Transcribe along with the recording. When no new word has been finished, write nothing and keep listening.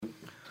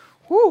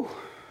Whew.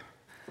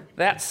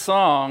 That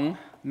song,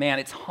 man,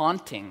 it's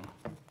haunting.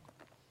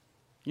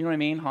 You know what I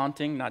mean?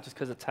 Haunting, not just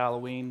because it's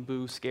Halloween,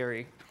 boo,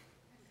 scary.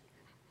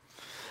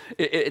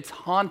 It's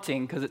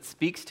haunting because it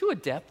speaks to a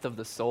depth of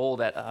the soul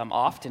that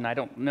often I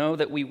don't know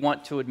that we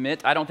want to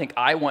admit. I don't think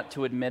I want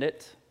to admit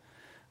it.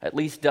 At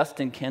least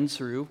Dustin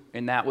Kensrue,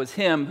 and that was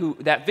him,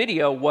 that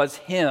video was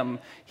him.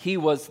 He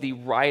was the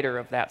writer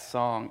of that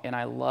song, and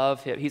I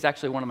love him. He's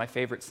actually one of my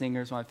favorite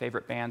singers, one of my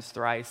favorite bands,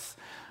 Thrice.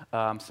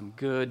 Some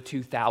good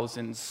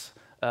 2000s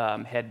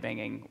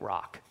headbanging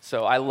rock.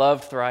 So I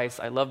loved Thrice,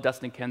 I love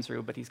Dustin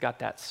Kensrue, but he's got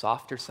that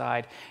softer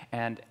side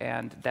and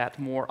that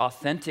more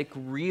authentic,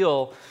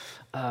 real,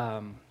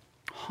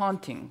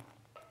 haunting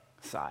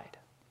side.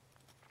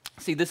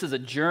 See, this is a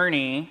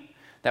journey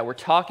that we're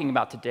talking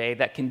about today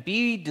that can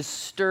be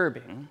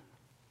disturbing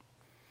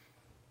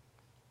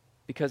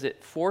because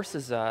it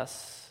forces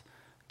us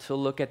to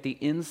look at the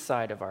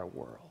inside of our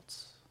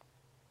worlds.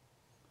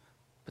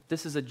 But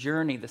this is a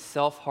journey, the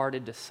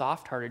self-hearted to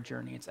soft-hearted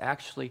journey. It's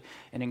actually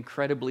an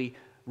incredibly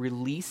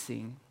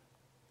releasing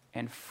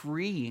and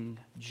freeing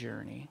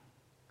journey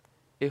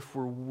if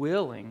we're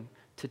willing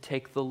to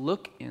take the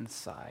look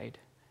inside,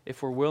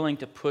 if we're willing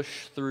to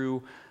push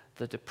through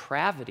the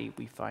depravity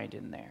we find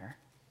in there.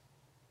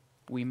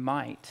 We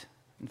might,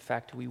 in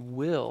fact, we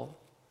will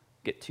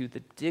get to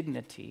the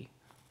dignity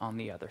on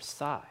the other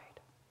side.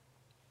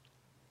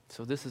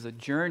 So this is a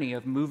journey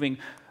of moving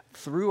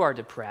through our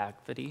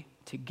depravity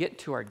to get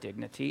to our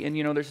dignity. And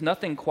there's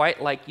nothing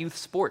quite like youth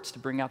sports to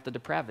bring out the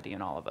depravity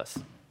in all of us.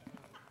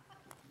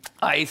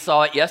 I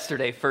saw it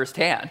yesterday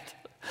firsthand.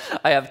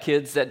 I have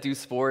kids that do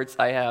sports.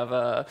 I have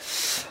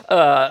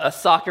a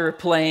soccer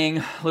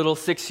playing little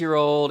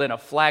 6-year-old and a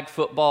flag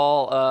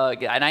football.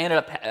 And I ended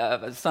up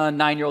a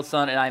 9-year-old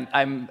son, and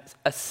I'm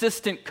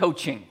assistant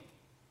coaching.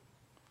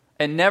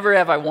 And never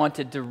have I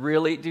wanted to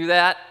really do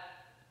that.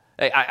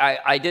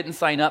 I didn't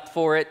sign up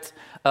for it,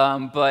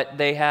 but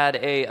they had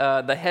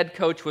the head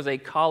coach was a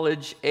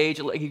college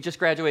age. He just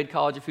graduated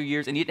college a few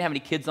years, and he didn't have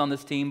any kids on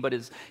this team, but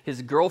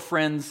his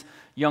girlfriend's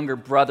younger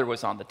brother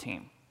was on the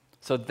team.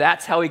 So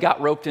that's how he got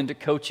roped into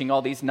coaching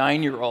all these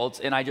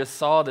 9-year-olds. And I just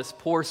saw this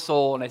poor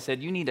soul, and I said,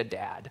 you need a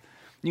dad.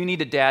 You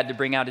need a dad to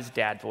bring out his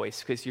dad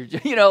voice, because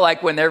you're,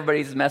 like when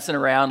everybody's messing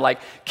around, like,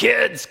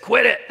 kids,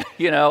 quit it.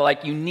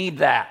 You need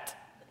that.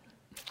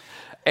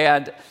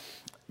 And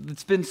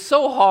it's been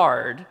so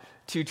hard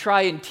to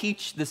try and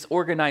teach this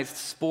organized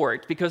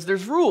sport because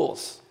there's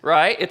rules,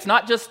 right? It's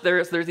not just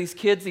there's these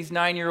kids, these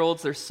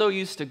 9-year-olds, they're so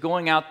used to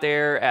going out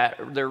there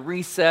at their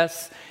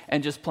recess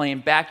and just playing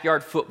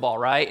backyard football,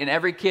 right? And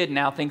every kid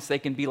now thinks they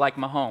can be like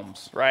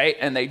Mahomes, right?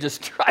 And they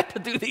just try to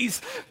do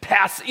these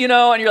passes,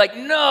 and you're like,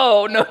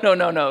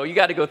 no. You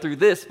got to go through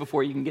this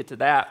before you can get to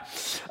that.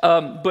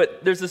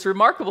 But there's this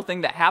remarkable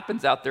thing that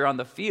happens out there on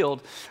the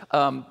field,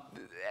 and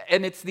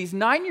it's these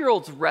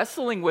 9-year-olds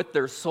wrestling with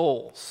their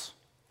souls.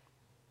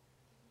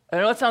 I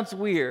know it sounds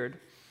weird,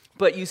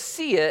 but you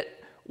see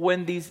it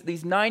when these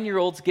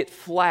 9-year-olds get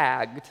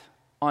flagged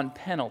on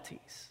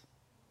penalties.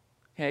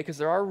 Okay, because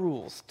there are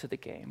rules to the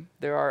game.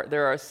 There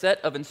are a set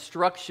of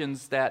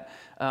instructions that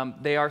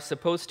they are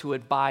supposed to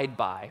abide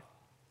by.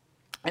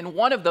 And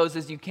one of those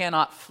is you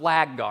cannot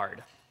flag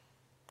guard.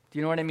 Do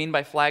you know what I mean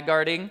by flag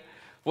guarding?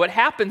 What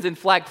happens in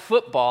flag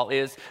football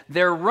is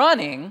they're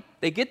running,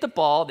 they get the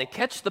ball, they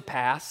catch the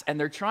pass, and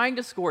they're trying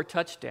to score a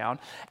touchdown.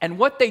 And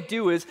what they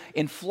do is,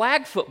 in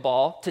flag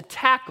football, to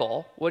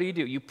tackle, what do?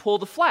 You pull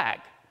the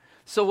flag.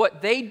 So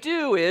what they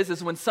do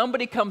is when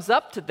somebody comes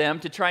up to them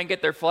to try and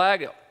get their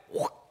flag,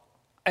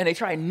 and they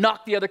try and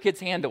knock the other kid's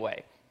hand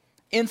away.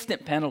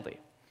 Instant penalty.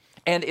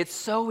 And it's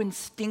so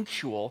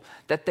instinctual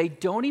that they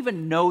don't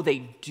even know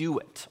they do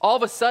it. All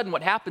of a sudden,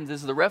 what happens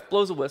is the ref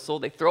blows a whistle,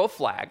 they throw a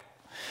flag,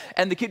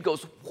 and the kid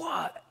goes,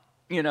 what?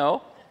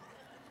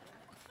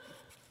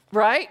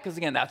 Right? Because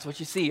again, that's what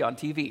you see on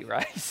TV,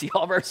 right? You see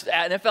all of our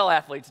NFL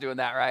athletes doing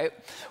that, right?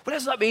 But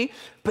that's not me.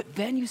 But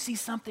then you see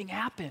something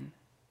happen.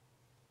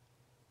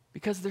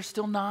 Because they're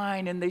still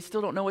 9 and they still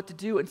don't know what to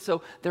do. And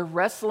so they're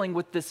wrestling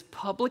with this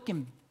public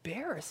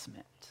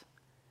embarrassment.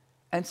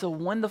 And so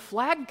when the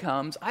flag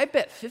comes, I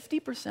bet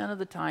 50% of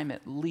the time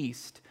at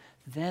least,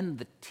 then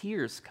the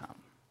tears come.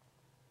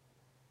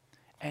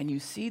 And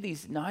you see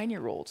these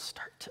 9-year-olds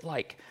start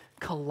to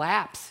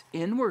collapse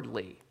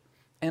inwardly.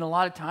 And a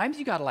lot of times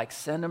you got to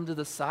send them to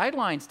the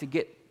sidelines to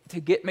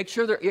make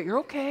sure you're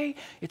okay.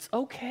 It's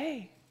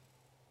okay.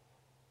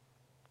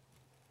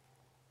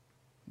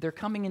 They're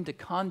coming into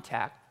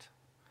contact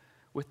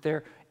with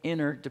their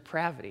inner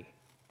depravity.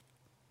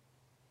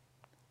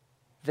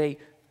 They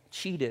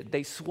cheated,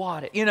 they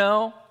swatted,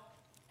 and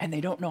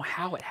they don't know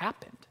how it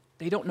happened.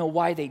 They don't know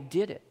why they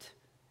did it.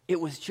 It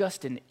was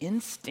just an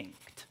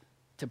instinct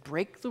to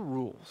break the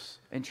rules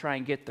and try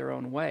and get their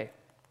own way.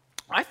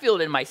 I feel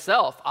it in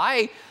myself.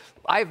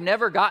 I've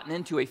never gotten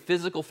into a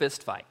physical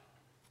fist fight.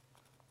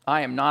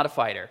 I am not a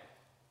fighter.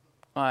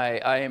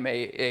 I am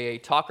a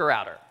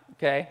talker-outer,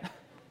 okay?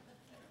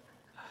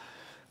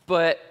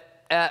 But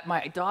at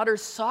my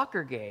daughter's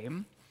soccer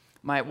game,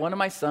 One of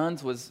my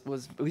sons was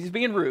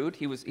being rude.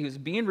 He was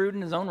being rude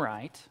in his own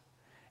right,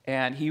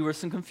 and he was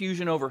some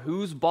confusion over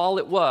whose ball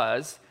it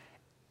was,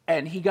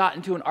 and he got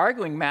into an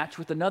arguing match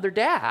with another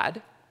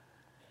dad,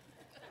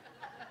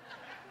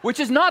 which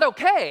is not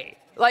okay.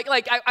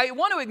 I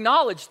want to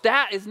acknowledge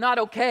that is not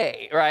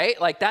okay, right?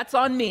 Like, that's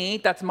on me,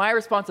 that's my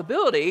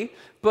responsibility,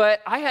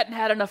 but I hadn't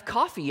had enough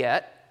coffee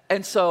yet,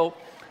 and so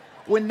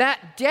when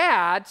that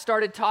dad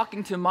started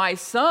talking to my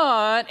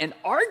son and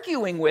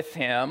arguing with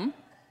him,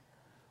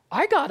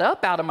 I got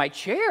up out of my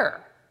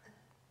chair,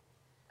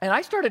 and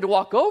I started to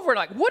walk over, and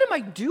like, what am I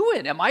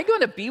doing? Am I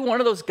going to be one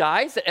of those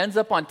guys that ends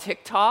up on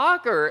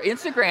TikTok or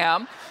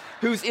Instagram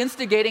who's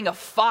instigating a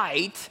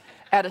fight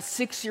at a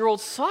 6-year-old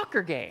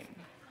soccer game?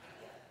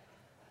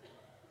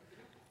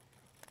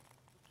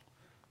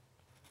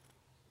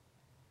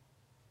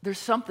 There's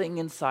something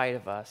inside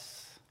of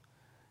us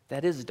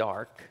that is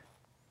dark.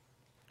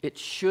 It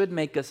should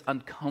make us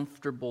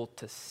uncomfortable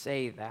to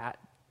say that.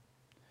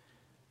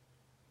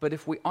 But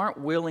if we aren't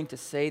willing to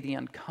say the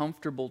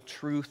uncomfortable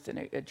truth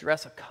and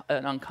address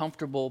an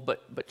uncomfortable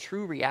but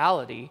true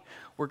reality,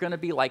 we're going to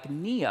be like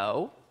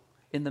Neo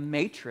in The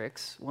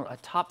Matrix, a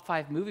top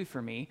 5 movie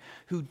for me,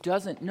 who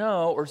doesn't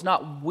know or is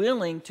not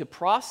willing to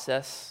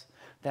process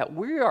that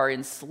we are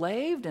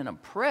enslaved and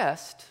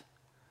oppressed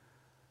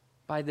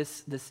by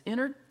this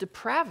inner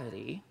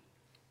depravity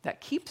that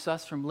keeps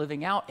us from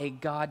living out a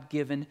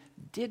God-given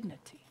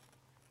dignity.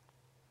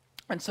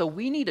 And so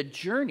we need a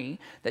journey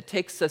that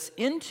takes us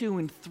into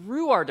and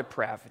through our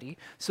depravity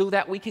so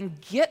that we can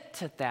get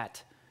to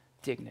that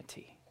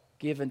dignity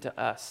given to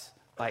us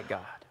by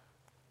God.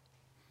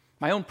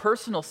 My own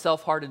personal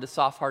self-hearted to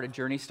soft-hearted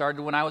journey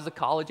started when I was a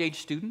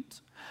college-age student.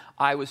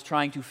 I was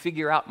trying to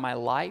figure out my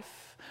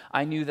life.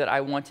 I knew that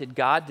I wanted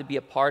God to be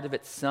a part of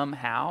it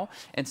somehow,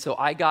 and so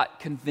I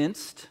got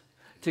convinced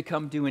to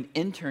come do an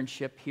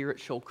internship here at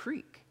Shoal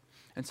Creek.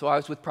 And so I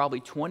was with probably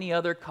 20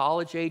 other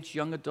college-age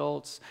young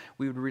adults.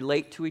 We would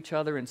relate to each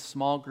other in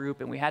small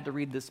group, and we had to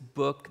read this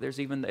book. There's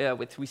even,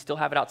 we still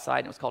have it outside,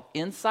 and it was called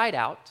Inside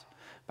Out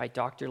by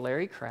Dr.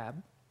 Larry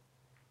Crabb.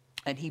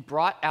 And he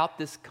brought out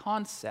this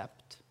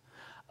concept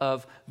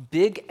of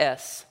big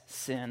S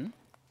sin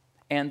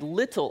and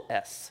little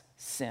s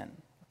sin,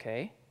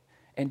 okay?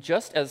 And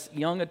just as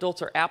young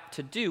adults are apt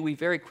to do, we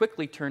very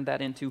quickly turned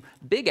that into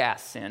big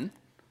ass sin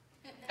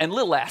and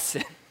little ass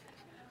sin.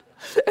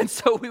 And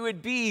so we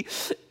would be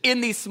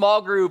in these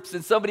small groups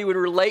and somebody would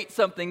relate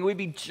something. We'd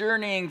be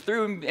journeying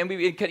through and we'd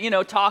be,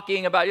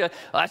 talking about, oh,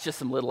 that's just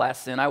some little ass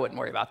sin. I wouldn't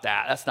worry about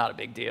that. That's not a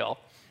big deal.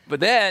 But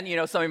then,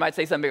 somebody might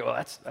say something, well,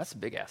 that's a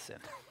big ass sin.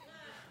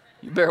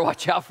 You better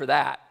watch out for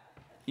that.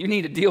 You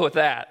need to deal with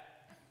that.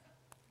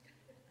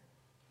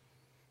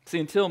 See,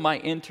 until my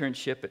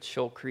internship at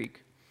Shoal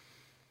Creek,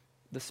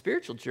 the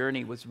spiritual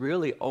journey was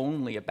really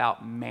only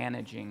about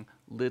managing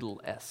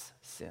little s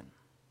sin.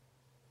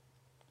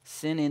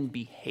 Sin in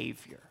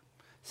behavior.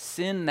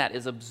 Sin that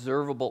is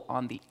observable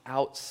on the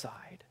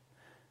outside,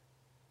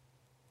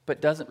 but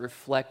doesn't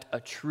reflect a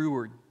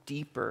truer,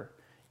 deeper,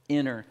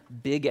 inner,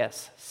 big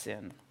S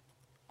sin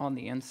on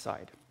the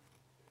inside.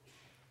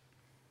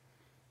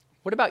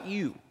 What about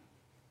you?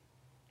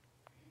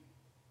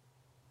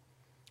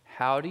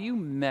 How do you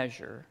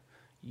measure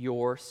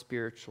your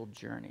spiritual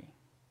journey?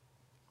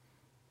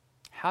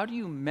 How do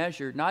you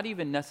measure not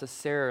even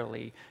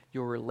necessarily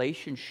your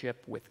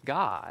relationship with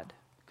God,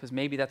 because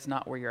maybe that's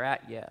not where you're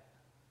at yet,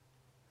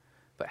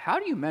 but how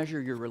do you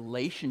measure your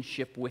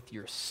relationship with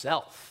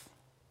yourself?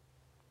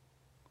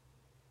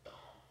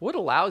 What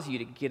allows you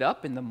to get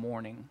up in the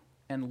morning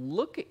and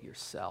look at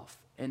yourself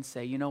and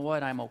say, you know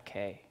what, I'm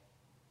okay,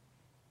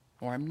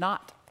 or I'm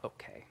not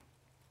okay?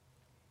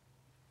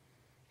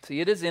 See,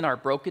 it is in our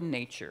broken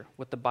nature,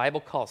 what the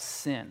Bible calls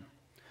sin,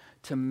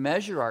 to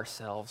measure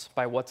ourselves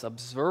by what's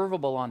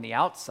observable on the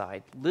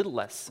outside, little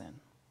less sin,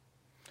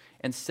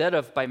 instead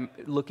of by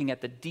looking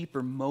at the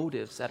deeper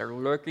motives that are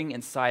lurking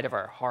inside of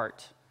our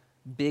heart,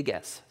 big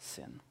S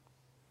sin.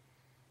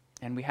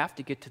 And we have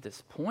to get to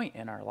this point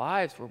in our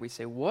lives where we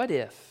say, what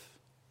if,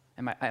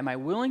 am I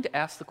willing to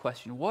ask the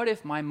question, what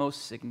if my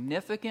most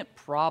significant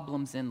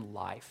problems in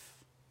life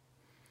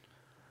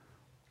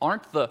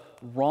aren't the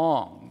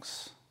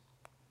wrongs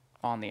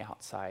on the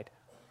outside,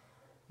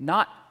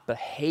 not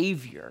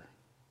behavior,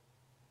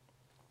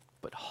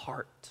 but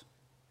heart?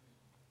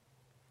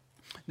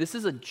 This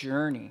is a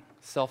journey,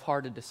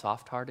 self-hearted to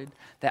soft-hearted,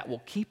 that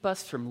will keep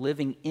us from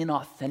living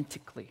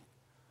inauthentically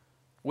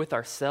with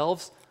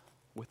ourselves,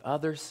 with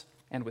others,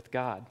 and with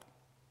God,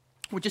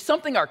 which is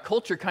something our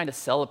culture kind of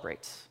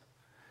celebrates.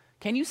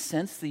 Can you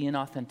sense the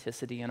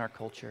inauthenticity in our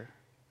culture?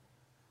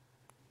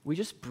 We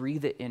just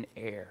breathe it in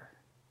air.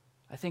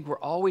 I think we're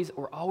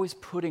always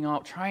putting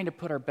out, trying to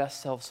put our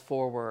best selves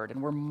forward,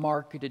 and we're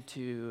marketed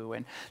to,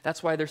 and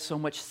that's why there's so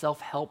much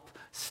self-help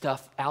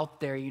stuff out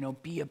there,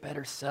 be a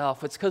better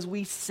self. It's because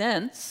we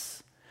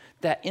sense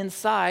that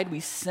inside, we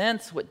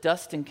sense what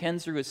Dustin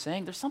Kensrue is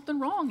saying, there's something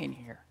wrong in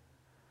here.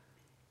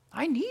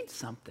 I need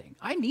something.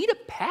 I need a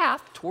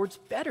path towards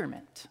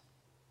betterment.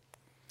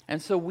 And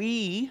so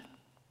we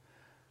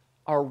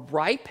are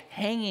ripe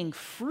hanging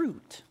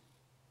fruit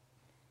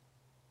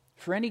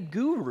for any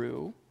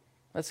guru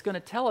that's going to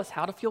tell us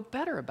how to feel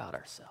better about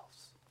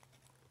ourselves.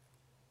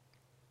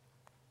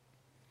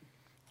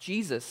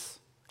 Jesus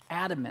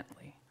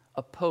adamantly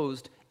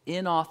opposed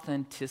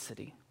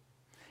inauthenticity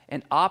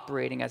and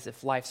operating as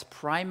if life's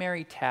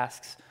primary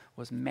tasks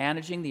was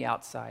managing the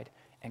outside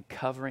and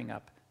covering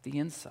up the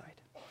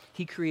inside.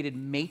 He created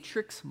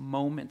matrix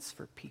moments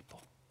for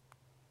people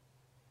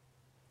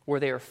where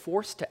they are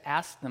forced to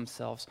ask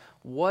themselves,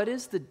 what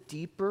is the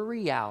deeper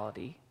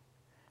reality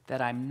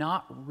that I'm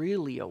not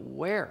really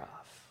aware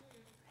of?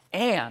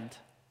 And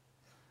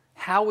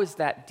how is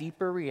that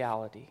deeper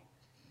reality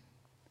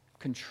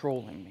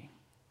controlling me?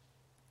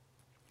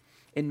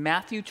 In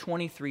Matthew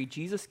 23,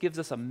 Jesus gives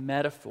us a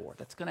metaphor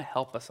that's going to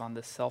help us on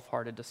this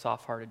self-hearted to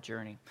soft-hearted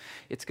journey.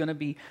 It's going to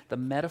be the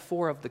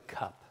metaphor of the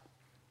cup.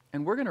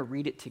 And we're going to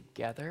read it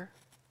together.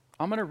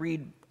 I'm going to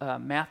read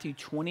Matthew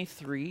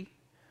 23,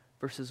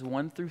 verses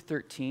 1 through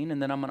 13, and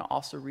then I'm going to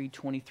also read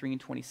 23 and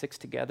 26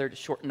 together to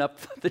shorten up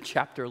the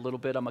chapter a little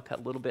bit. I'm going to cut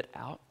a little bit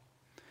out.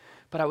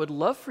 But I would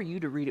love for you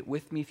to read it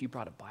with me if you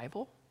brought a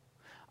Bible.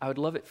 I would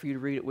love it for you to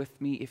read it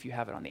with me if you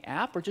have it on the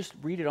app, or just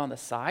read it on the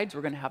sides.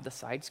 We're going to have the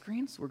side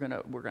screens. We're going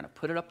to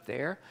put it up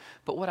there.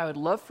 But what I would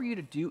love for you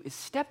to do is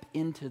step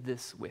into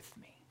this with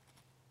me.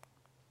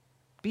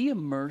 Be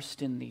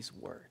immersed in these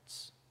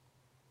words.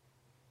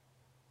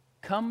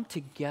 Come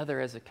together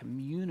as a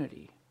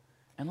community,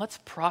 and let's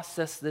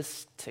process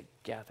this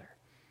together.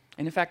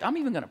 And in fact, I'm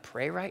even going to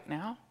pray right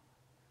now,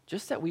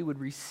 just that we would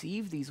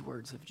receive these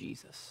words of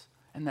Jesus,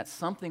 and that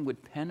something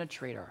would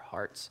penetrate our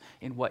hearts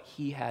in what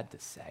he had to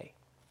say.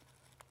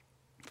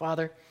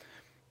 Father,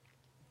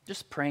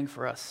 just praying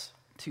for us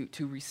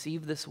to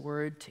receive this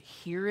word, to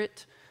hear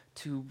it,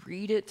 to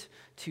read it,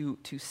 to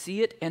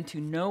see it, and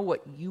to know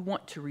what you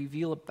want to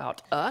reveal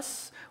about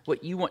us,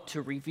 what you want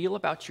to reveal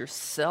about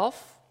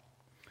yourself,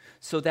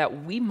 so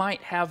that we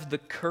might have the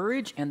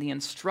courage and the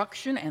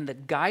instruction and the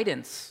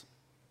guidance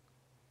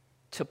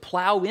to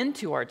plow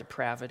into our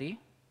depravity,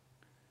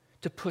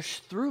 to push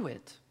through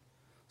it,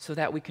 so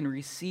that we can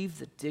receive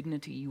the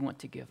dignity you want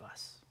to give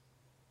us.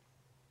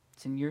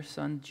 It's in your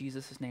Son,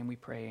 Jesus' name we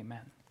pray,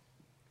 amen.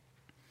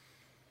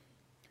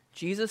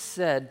 Jesus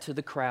said to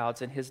the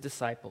crowds and his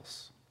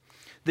disciples,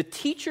 "The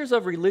teachers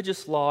of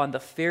religious law and the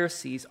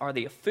Pharisees are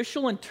the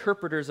official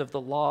interpreters of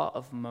the law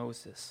of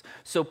Moses.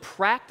 So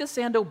practice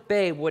and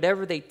obey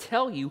whatever they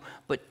tell you,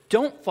 but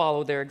don't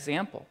follow their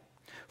example.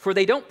 For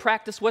they don't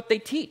practice what they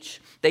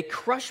teach. They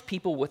crush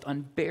people with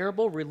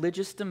unbearable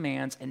religious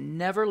demands and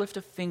never lift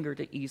a finger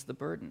to ease the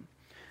burden.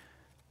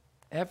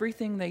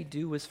 Everything they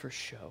do is for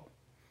show.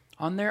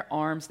 On their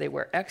arms, they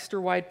wear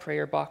extra wide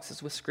prayer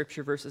boxes with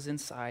scripture verses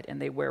inside,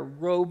 and they wear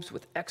robes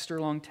with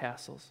extra long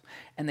tassels.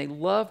 And they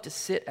love to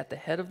sit at the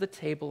head of the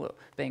table at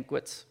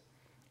banquets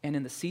and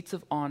in the seats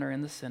of honor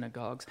in the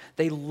synagogues.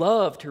 They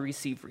love to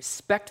receive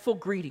respectful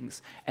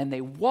greetings, and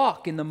they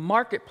walk in the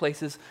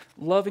marketplaces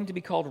loving to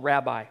be called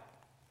rabbi.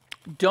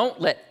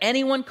 Don't let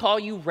anyone call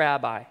you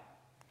rabbi,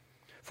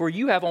 for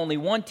you have only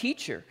one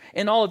teacher,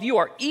 and all of you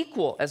are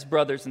equal as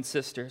brothers and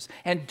sisters.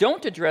 And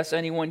don't address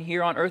anyone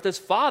here on earth as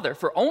Father,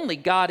 for only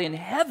God in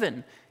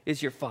heaven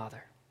is your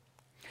Father.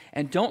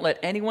 And don't let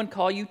anyone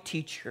call you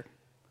teacher,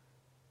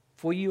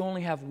 for you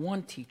only have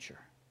one teacher,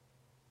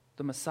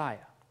 the Messiah.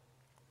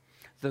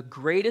 The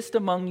greatest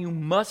among you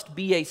must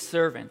be a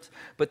servant,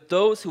 but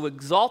those who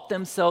exalt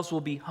themselves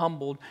will be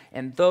humbled,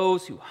 and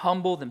those who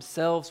humble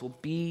themselves will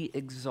be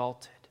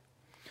exalted.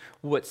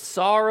 What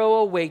sorrow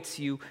awaits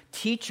you,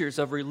 teachers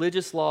of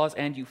religious laws,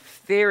 and you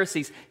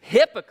Pharisees,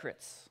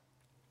 hypocrites!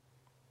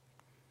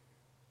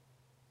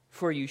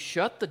 For you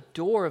shut the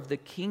door of the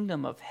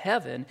kingdom of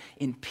heaven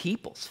in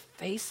people's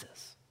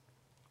faces.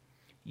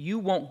 You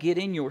won't get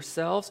in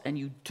yourselves, and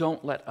you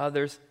don't let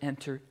others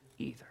enter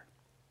either.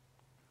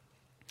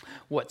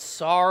 What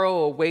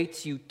sorrow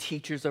awaits you,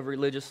 teachers of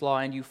religious law,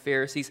 and you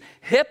Pharisees,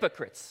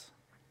 hypocrites!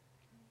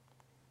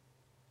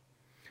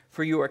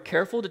 For you are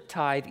careful to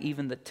tithe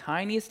even the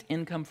tiniest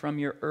income from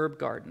your herb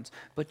gardens,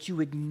 but you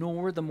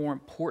ignore the more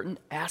important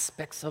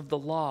aspects of the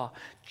law: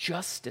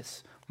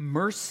 justice,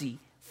 mercy,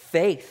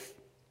 faith.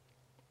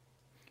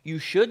 You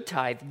should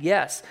tithe,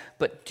 yes,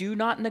 but do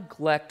not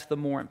neglect the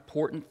more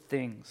important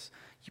things.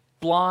 You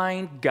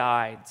blind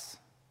guides.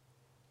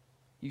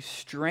 You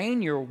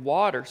strain your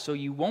water so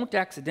you won't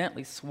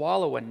accidentally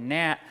swallow a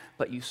gnat,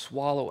 but you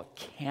swallow a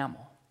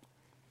camel.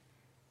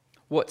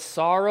 What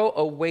sorrow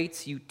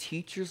awaits you,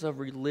 teachers of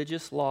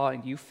religious law,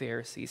 and you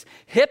Pharisees,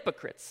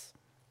 hypocrites!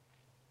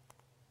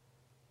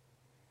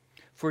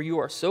 For you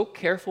are so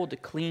careful to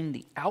clean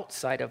the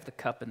outside of the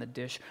cup and the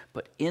dish,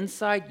 but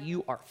inside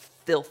you are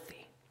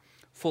filthy,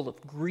 full of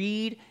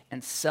greed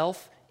and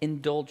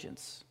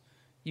self-indulgence.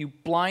 You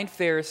blind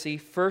Pharisee,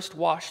 first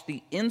wash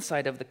the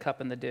inside of the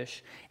cup and the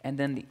dish, and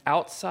then the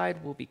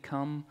outside will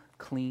become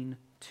clean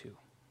too.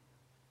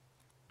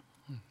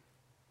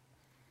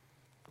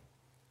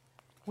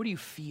 What do you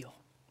feel?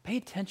 Pay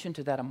attention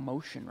to that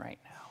emotion right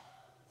now.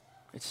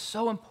 It's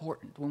so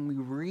important when we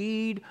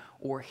read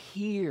or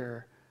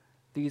hear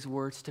these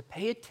words to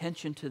pay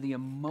attention to the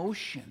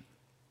emotion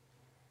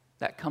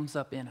that comes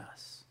up in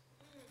us.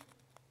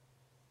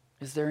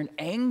 Is there an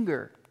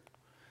anger?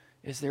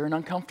 Is there an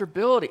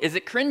uncomfortability? Is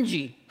it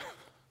cringy?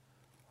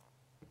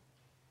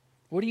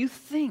 What do you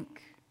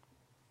think?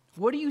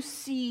 What do you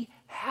see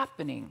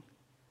happening?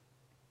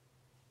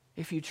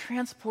 If you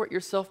transport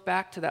yourself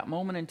back to that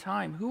moment in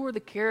time, who are the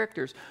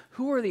characters?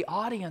 Who are the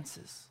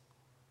audiences?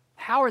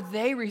 How are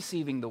they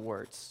receiving the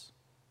words?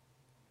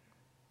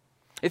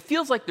 It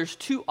feels like there's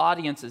two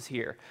audiences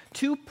here,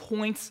 2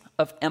 points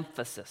of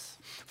emphasis.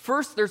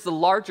 First, there's the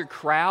larger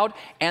crowd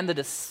and the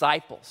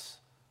disciples.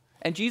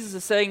 And Jesus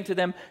is saying to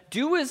them,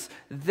 do as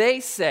they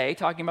say,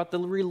 talking about the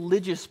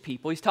religious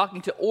people. He's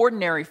talking to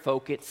ordinary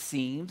folk, it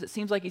seems. It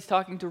seems like he's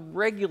talking to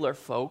regular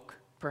folk,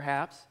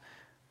 perhaps,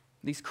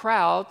 these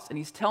crowds, and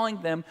he's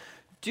telling them,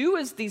 do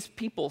as these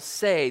people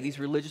say, these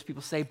religious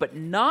people say, but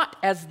not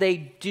as they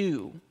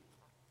do.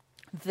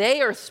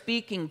 They are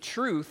speaking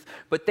truth,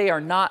 but they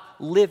are not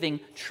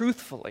living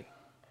truthfully.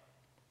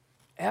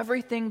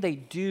 Everything they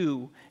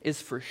do is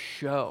for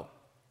show.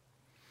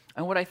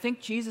 And what I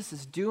think Jesus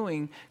is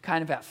doing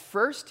kind of at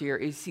first here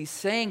is he's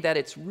saying that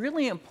it's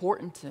really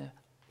important to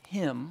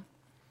him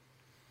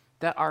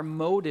that our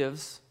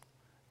motives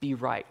be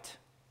right.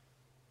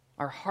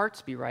 Our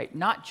hearts be right,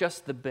 not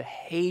just the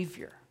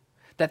behavior.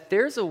 That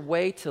there's a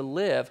way to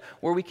live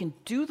where we can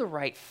do the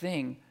right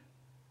thing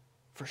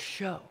for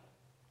show.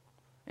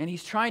 And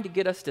he's trying to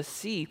get us to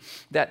see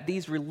that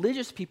these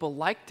religious people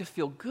like to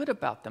feel good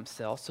about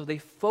themselves, so they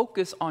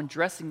focus on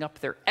dressing up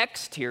their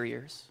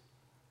exteriors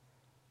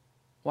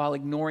while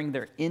ignoring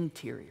their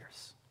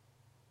interiors.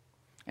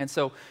 And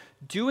so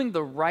doing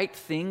the right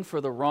thing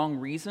for the wrong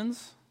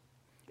reasons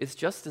is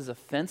just as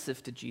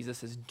offensive to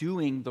Jesus as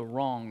doing the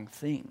wrong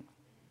thing.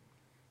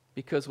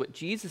 Because what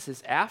Jesus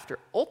is after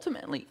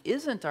ultimately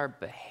isn't our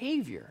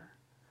behavior.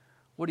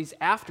 What he's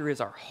after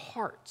is our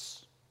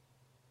hearts.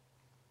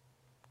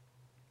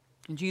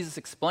 And Jesus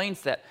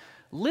explains that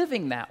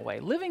living that way,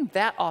 living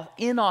that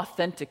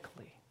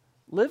inauthentically,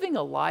 living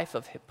a life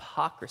of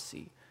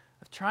hypocrisy,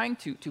 of trying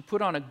to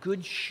put on a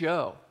good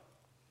show,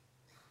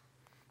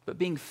 but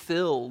being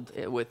filled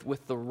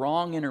with the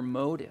wrong inner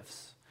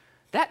motives,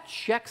 that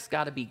check's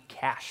got to be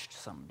cashed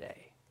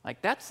someday.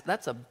 Like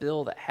that's a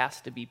bill that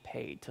has to be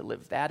paid to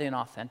live that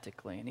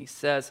inauthentically. And he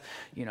says,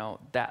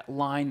 that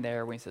line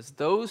there when he says,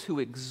 those who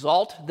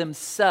exalt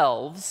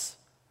themselves,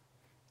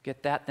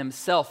 get that,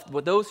 themselves,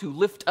 those who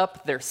lift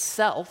up their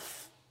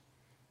self,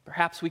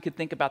 perhaps we could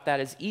think about that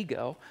as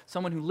ego,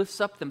 someone who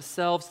lifts up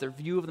themselves, their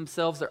view of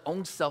themselves, their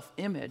own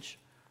self-image,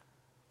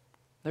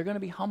 they're going to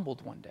be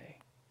humbled one day.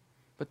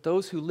 But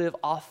those who live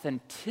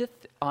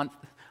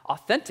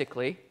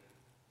authentically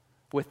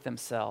with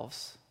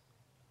themselves,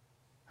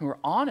 who are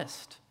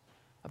honest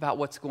about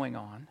what's going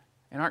on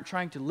and aren't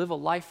trying to live a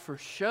life for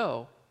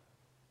show,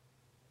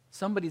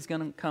 somebody's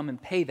going to come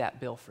and pay that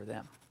bill for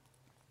them.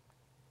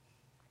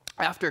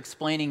 After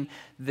explaining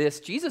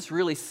this, Jesus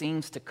really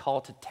seems to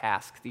call to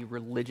task the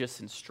religious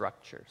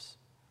instructors.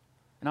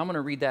 And I'm going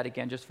to read that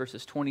again, just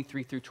verses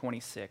 23 through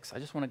 26. I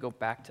just want to go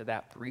back to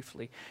that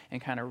briefly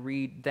and kind of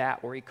read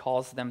that where he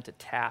calls them to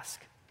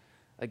task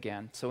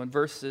again. So in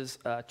verses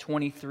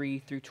 23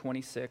 through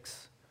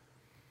 26,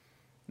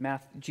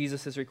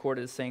 Jesus is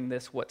recorded as saying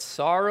this: "What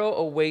sorrow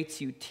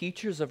awaits you,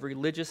 teachers of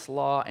religious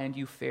law, and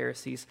you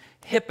Pharisees,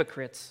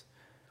 hypocrites!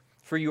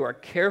 For you are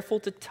careful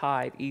to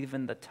tithe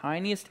even the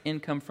tiniest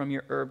income from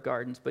your herb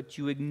gardens, but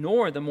you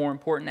ignore the more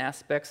important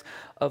aspects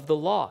of the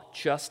law: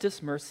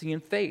 justice, mercy,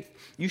 and faith.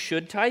 You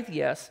should tithe,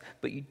 yes,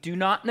 but you do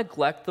not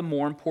neglect the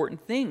more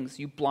important things.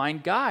 You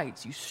blind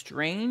guides, you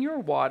strain your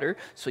water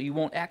so you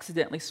won't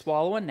accidentally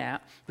swallow a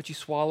gnat, but you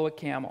swallow a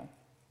camel.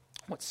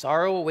 What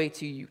sorrow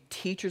awaits you, you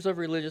teachers of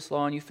religious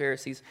law and you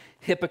Pharisees,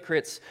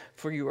 hypocrites,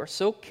 for you are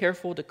so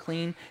careful to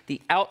clean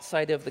the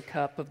outside of the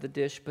cup of the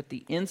dish, but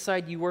the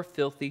inside you are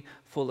filthy,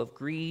 full of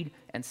greed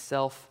and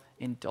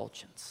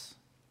self-indulgence."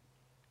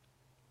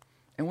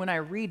 And when I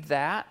read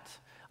that,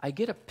 I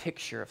get a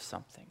picture of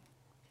something.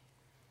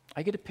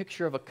 I get a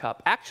picture of a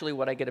cup. Actually,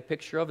 what I get a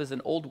picture of is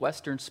an old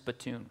Western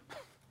spittoon.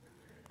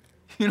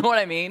 You know what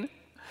I mean?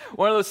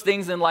 One of those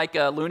things in like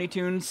a Looney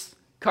Tunes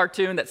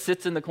cartoon that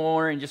sits in the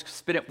corner and just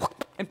spit it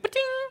and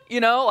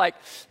pa-ting, like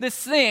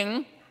this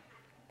thing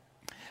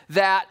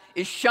that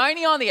is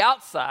shiny on the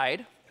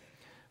outside,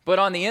 but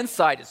on the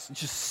inside it's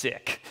just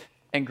sick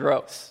and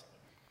gross.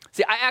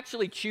 See, I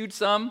actually chewed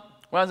some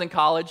when I was in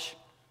college.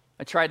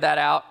 I tried that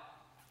out.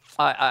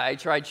 I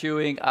tried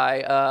chewing.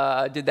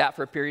 I did that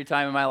for a period of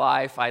time in my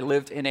life. I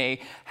lived in a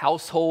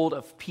household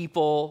of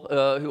people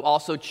who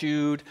also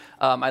chewed.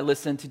 I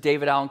listened to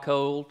David Allan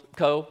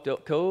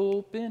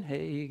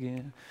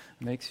Copenhagen.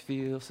 Makes you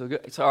feel so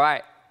good. It's all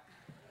right.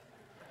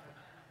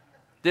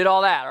 Did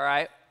all that, all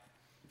right?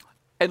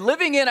 And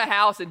living in a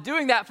house and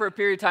doing that for a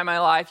period of time in my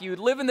life, you would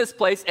live in this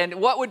place, and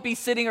what would be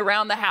sitting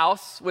around the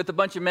house with a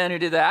bunch of men who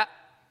did that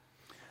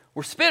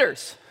were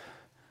spitters,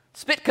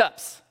 spit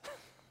cups.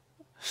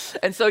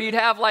 And so you'd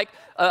have like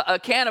a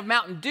can of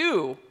Mountain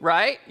Dew,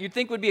 right? You'd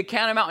think would be a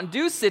can of Mountain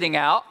Dew sitting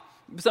out.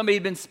 Somebody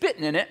had been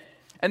spitting in it.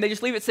 and they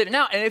just leave it sitting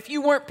out. And if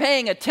you weren't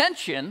paying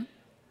attention,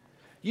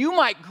 you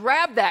might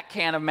grab that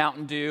can of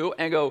Mountain Dew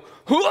and go,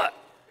 "Hua!"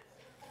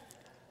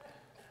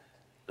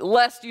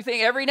 Lest you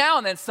think every now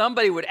and then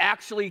somebody would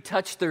actually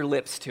touch their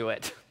lips to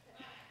it.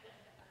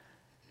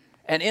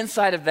 And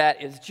inside of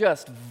that is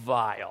just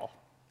vile.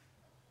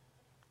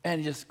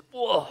 And just,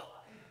 whoa.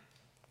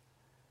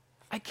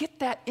 I get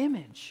that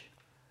image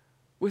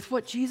with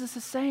what Jesus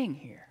is saying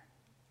here.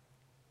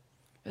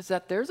 Is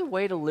that there's a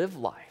way to live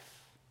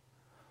life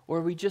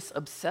where we just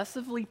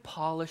obsessively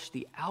polish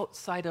the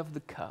outside of the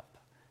cup,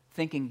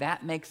 thinking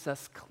that makes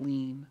us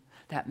clean,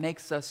 that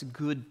makes us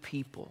good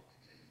people.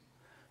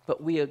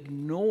 But we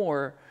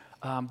ignore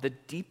the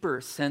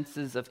deeper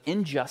senses of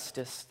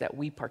injustice that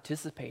we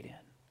participate in,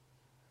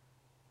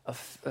 of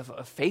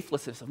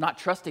faithlessness, of not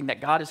trusting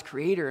that God is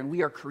creator and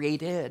we are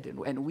created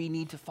and we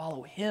need to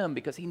follow him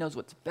because he knows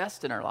what's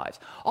best in our lives.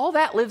 All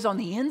that lives on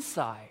the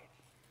inside.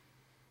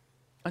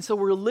 And so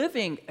we're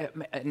living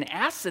an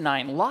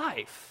asinine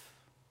life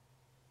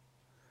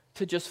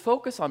to just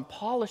focus on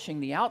polishing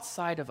the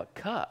outside of a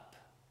cup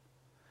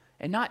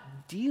and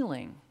not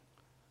dealing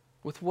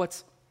with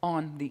what's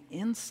on the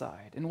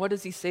inside. And what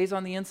does he say is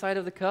on the inside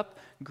of the cup?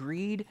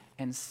 Greed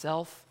and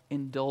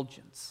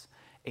self-indulgence,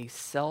 a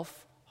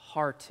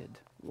self-hearted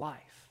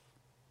life.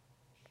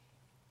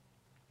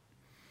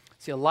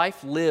 See, a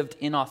life lived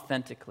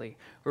inauthentically,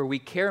 where we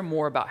care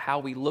more about how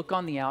we look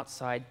on the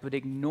outside, but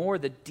ignore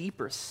the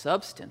deeper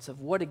substance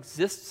of what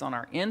exists on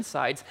our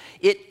insides,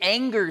 it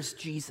angers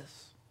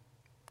Jesus.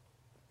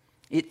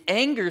 It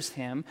angers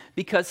him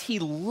because he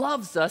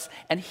loves us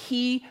and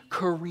he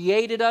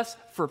created us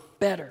for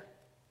better.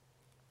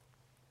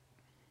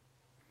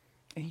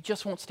 And he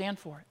just won't stand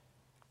for it.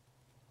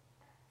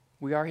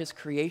 We are his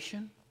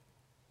creation.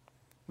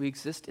 We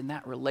exist in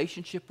that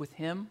relationship with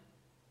him.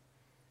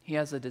 He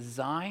has a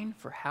design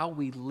for how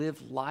we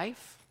live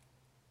life.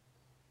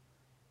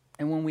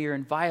 And when we are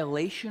in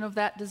violation of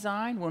that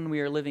design, when we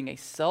are living a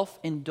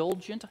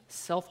self-indulgent,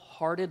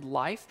 self-hearted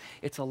life,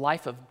 it's a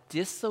life of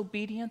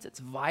disobedience. It's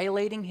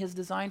violating his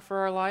design for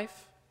our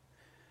life.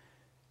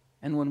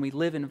 And when we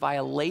live in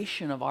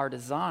violation of our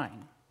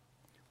design,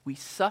 we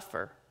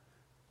suffer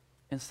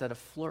instead of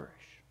flourish.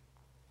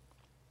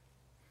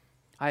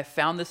 I have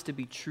found this to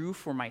be true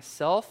for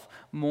myself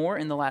more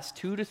in the last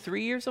 2 to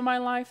 3 years of my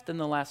life than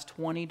the last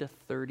 20 to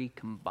 30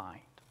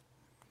 combined.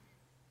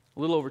 A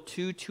little over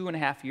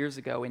 2.5 years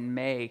ago in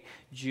May,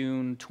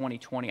 June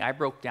 2020, I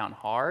broke down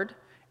hard,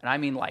 and I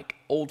mean like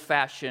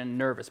old-fashioned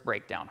nervous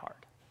breakdown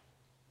hard.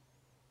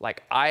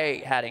 Like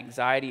I had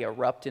anxiety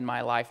erupt in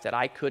my life that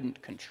I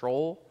couldn't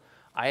control.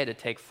 I had to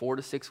take 4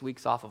 to 6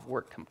 weeks off of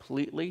work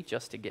completely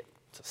just to get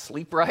to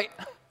sleep right.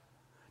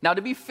 Now,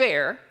 to be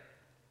fair,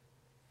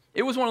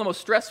 it was one of the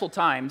most stressful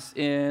times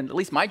in at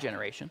least my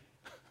generation.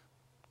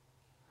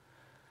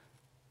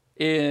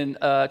 In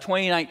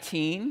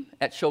 2019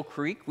 at Shoal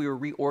Creek, we were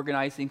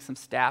reorganizing some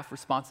staff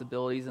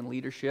responsibilities and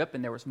leadership,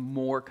 and there was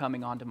more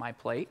coming onto my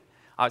plate.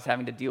 I was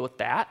having to deal with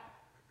that.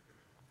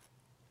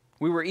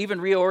 We were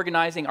even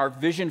reorganizing our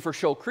vision for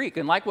Shoal Creek,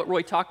 and like what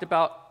Roy talked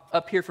about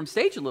up here from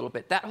stage a little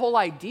bit, that whole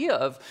idea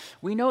of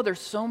we know there's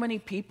so many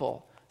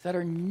people that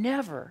are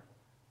never,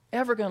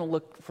 ever going to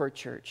look for a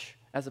church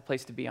as a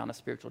place to be on a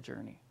spiritual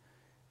journey.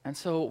 And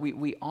so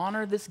we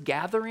honor this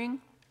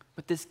gathering,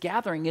 but this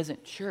gathering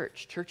isn't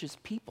church. Church is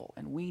people,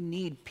 and we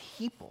need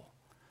people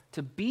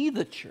to be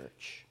the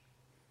church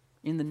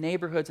in the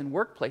neighborhoods and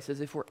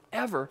workplaces if we're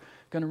ever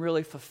going to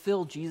really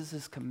fulfill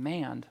Jesus'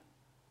 command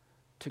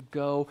to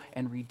go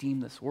and redeem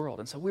this world.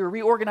 And so we were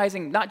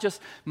reorganizing not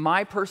just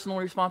my personal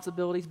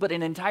responsibilities, but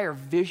an entire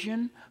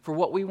vision for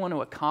what we want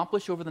to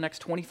accomplish over the next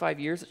 25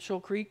 years at Shoal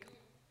Creek.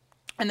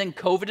 And then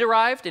COVID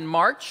arrived in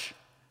March.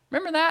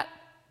 Remember that?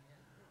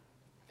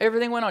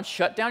 Everything went on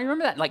shutdown. You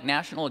remember that like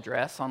national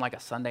address on like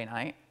a Sunday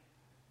night?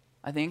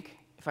 I think,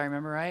 if I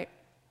remember right.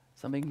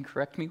 Somebody can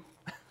correct me.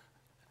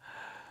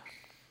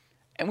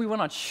 And we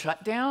went on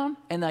shutdown,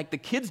 and like the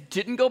kids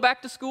didn't go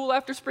back to school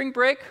after spring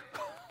break.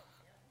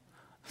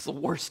 It's the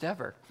worst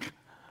ever.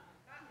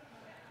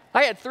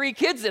 I had 3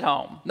 kids at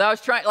home. And I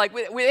was trying, like,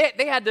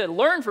 they had to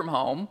learn from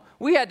home.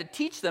 We had to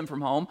teach them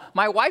from home.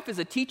 My wife is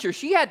a teacher.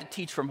 She had to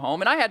teach from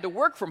home, and I had to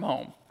work from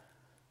home.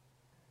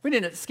 We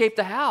didn't escape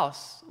the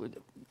house.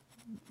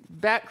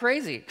 Bat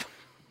crazy.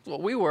 That's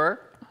what we were.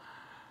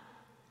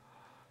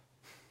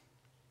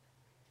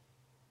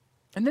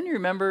 And then you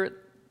remember,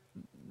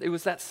 it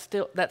was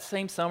that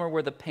same summer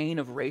where the pain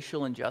of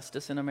racial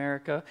injustice in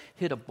America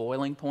hit a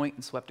boiling point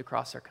and swept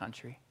across our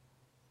country.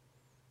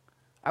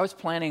 I was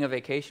planning a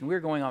vacation. We were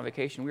going on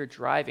vacation. We were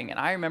driving, and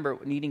I remember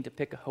needing to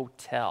pick a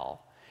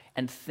hotel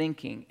and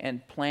thinking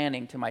and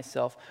planning to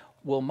myself,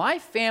 will my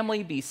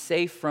family be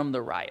safe from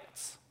the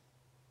riots?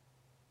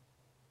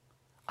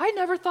 I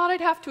never thought I'd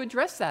have to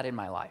address that in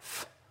my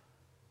life.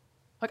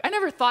 Like, I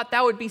never thought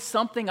that would be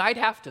something I'd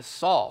have to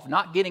solve,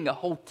 not getting a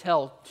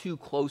hotel too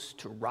close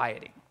to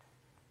rioting.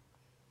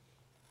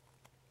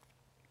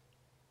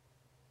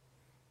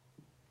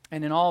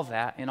 And in all of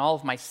that, in all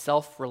of my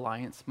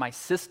self-reliance, my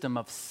system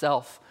of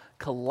self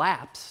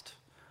collapsed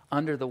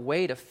under the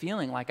weight of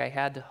feeling like I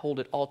had to hold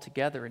it all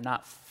together and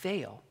not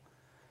fail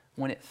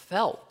when it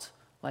felt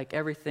like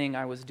everything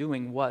I was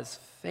doing was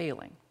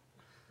failing.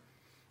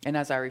 And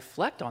as I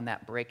reflect on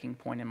that breaking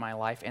point in my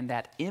life and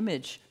that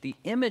image, the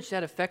image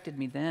that affected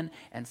me then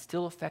and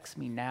still affects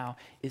me now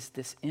is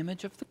this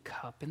image of the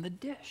cup and the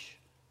dish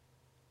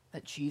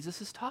that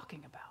Jesus is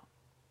talking about.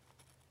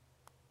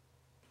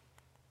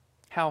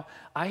 How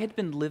I had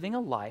been living a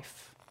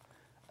life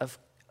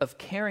of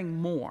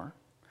caring more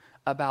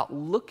about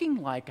looking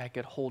like I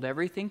could hold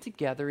everything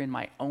together in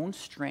my own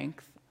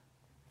strength,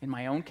 in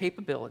my own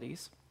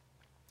capabilities.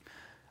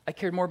 I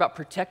cared more about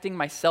protecting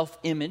my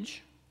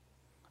self-image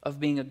of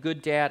being a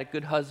good dad, a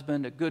good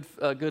husband, a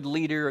good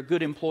leader, a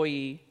good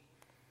employee,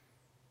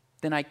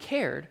 than I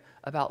cared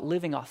about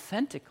living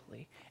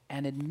authentically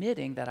and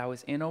admitting that I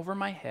was in over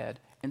my head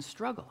and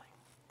struggling.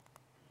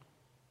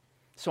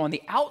 So on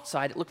the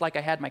outside, it looked like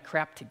I had my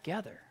crap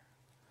together.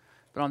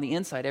 But on the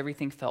inside,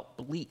 everything felt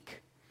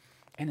bleak.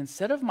 And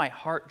instead of my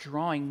heart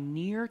drawing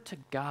near to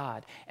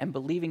God and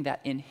believing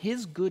that in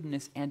His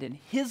goodness and in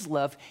His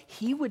love,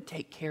 He would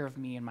take care of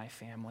me and my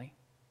family,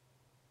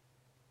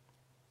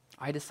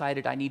 I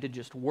decided I need to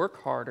just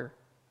work harder,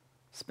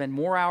 spend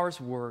more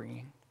hours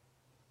worrying,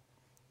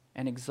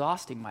 and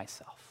exhausting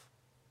myself.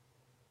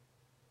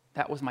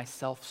 That was my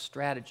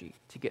self-strategy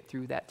to get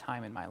through that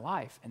time in my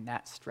life, and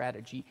that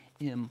strategy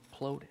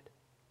imploded.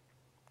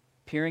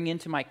 Peering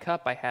into my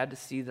cup, I had to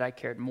see that I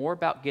cared more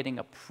about getting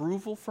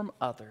approval from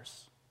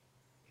others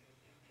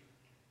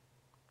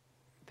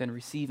than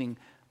receiving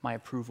my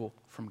approval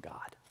from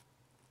God.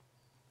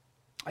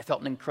 I felt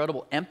an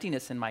incredible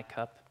emptiness in my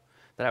cup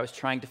that I was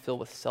trying to fill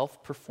with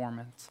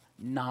self-performance,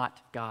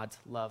 not God's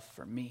love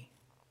for me.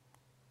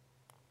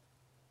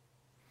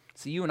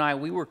 So you and I,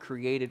 we were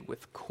created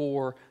with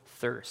core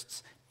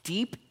thirsts,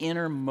 deep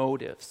inner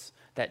motives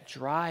that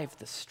drive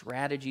the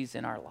strategies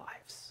in our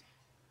lives.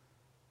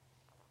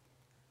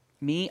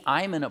 Me,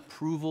 I'm an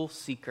approval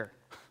seeker.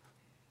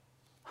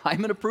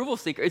 I'm an approval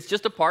seeker. It's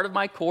just a part of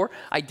my core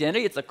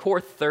identity. It's a core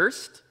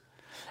thirst.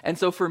 And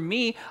so for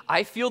me,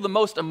 I feel the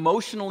most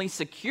emotionally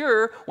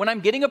secure when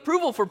I'm getting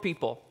approval from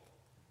people.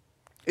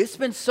 It's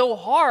been so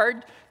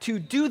hard to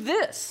do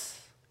this.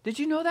 Did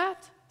you know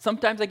that?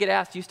 Sometimes I get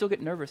asked, do you still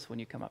get nervous when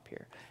you come up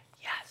here?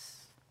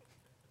 Yes.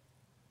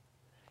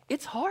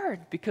 It's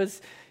hard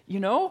because,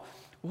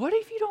 what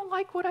if you don't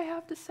like what I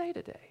have to say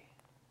today?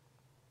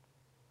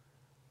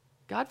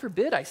 God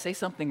forbid I say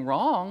something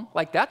wrong.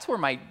 Like, that's where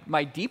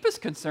my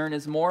deepest concern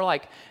is more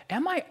like,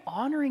 am I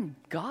honoring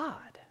God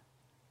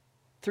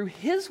through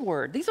His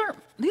word? These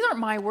aren't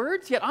my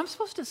words, yet I'm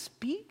supposed to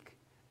speak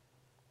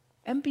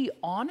and be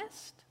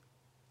honest.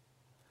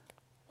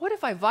 What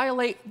if I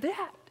violate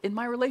that in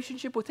my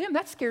relationship with Him?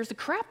 That scares the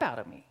crap out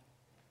of me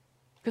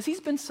because He's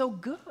been so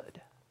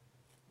good.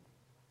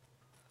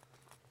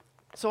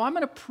 So I'm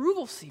an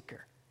approval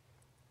seeker.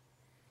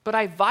 But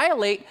I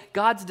violate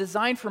God's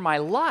design for my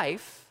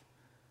life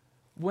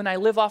when I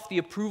live off the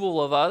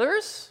approval of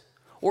others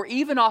or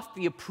even off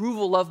the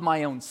approval of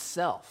my own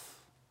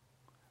self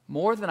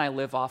more than I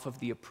live off of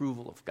the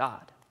approval of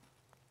God.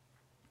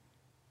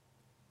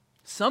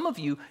 Some of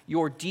you,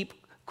 your deep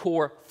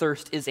core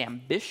thirst is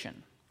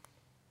ambition.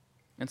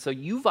 And so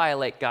you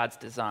violate God's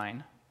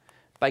design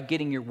by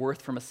getting your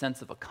worth from a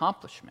sense of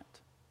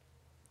accomplishment,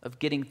 of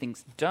getting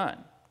things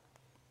done,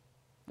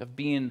 of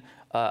being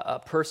a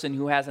person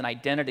who has an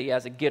identity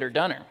as a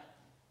getter-doner.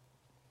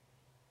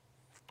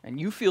 And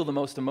you feel the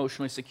most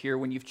emotionally secure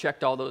when you've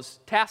checked all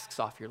those tasks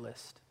off your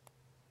list.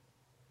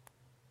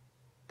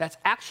 That's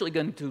actually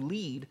going to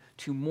lead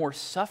to more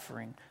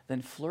suffering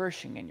than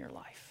flourishing in your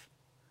life.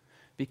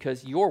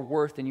 Because your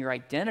worth and your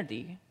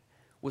identity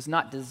was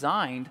not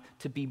designed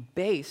to be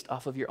based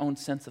off of your own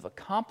sense of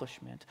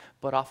accomplishment,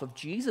 but off of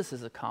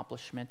Jesus'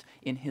 accomplishment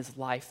in His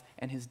life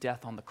and His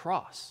death on the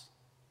cross.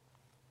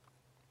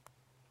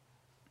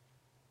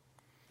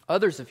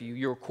 Others of you,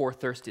 your core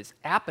thirst is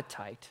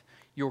appetite,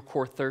 your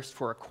core thirst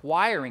for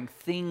acquiring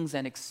things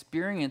and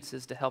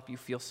experiences to help you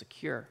feel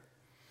secure.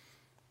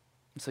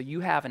 And so you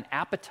have an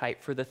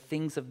appetite for the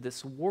things of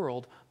this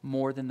world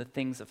more than the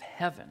things of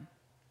heaven.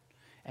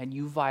 And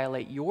you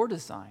violate your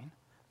design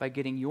by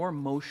getting your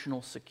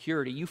emotional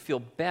security. You feel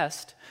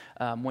best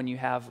when you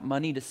have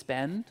money to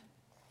spend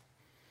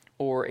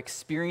or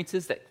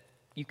experiences that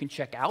you can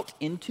check out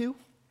into.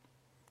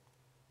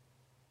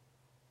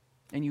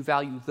 And you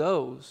value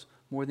those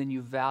more than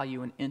you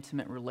value an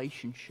intimate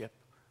relationship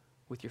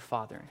with your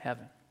Father in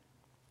heaven.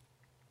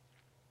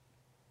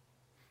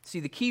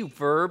 See, the key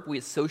verb we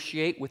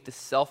associate with the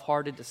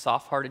self-hearted to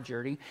soft-hearted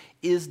journey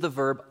is the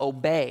verb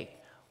obey.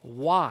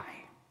 Why?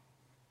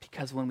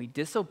 Because when we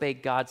disobey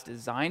God's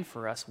design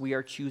for us, we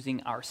are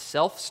choosing our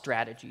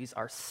self-strategies,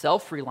 our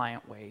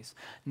self-reliant ways,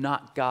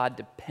 not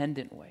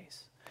God-dependent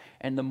ways.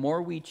 And the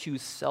more we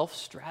choose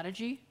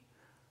self-strategy,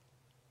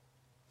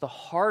 the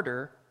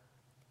harder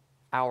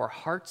our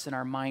hearts and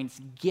our minds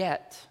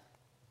get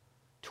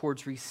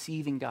towards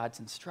receiving God's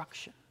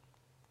instruction.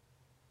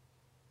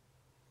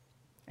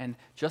 And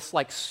just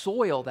like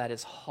soil that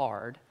is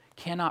hard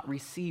cannot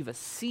receive a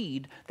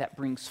seed that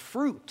brings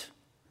fruit.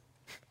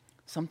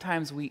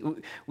 Sometimes we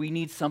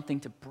need something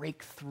to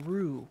break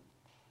through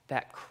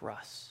that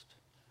crust.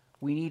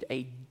 We need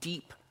a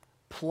deep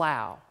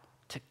plow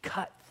to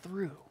cut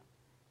through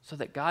so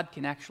that God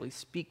can actually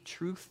speak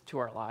truth to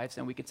our lives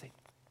and we can say,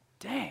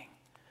 dang,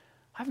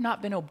 I've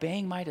not been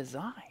obeying my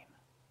design.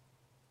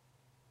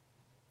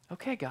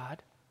 Okay,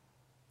 God,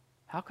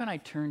 how can I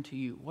turn to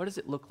you? What does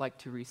it look like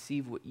to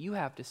receive what you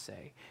have to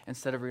say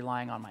instead of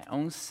relying on my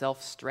own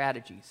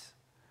self-strategies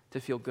to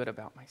feel good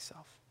about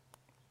myself?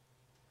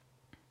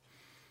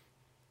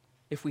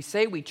 If we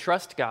say we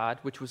trust God,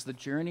 which was the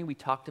journey we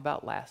talked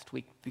about last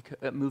week,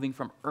 moving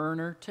from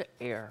earner to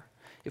heir,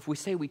 if we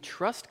say we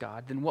trust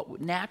God, then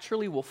what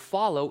naturally will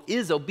follow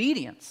is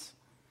obedience.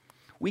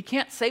 We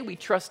can't say we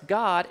trust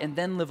God and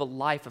then live a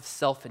life of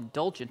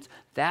self-indulgence.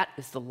 That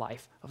is the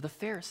life of the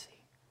Pharisee.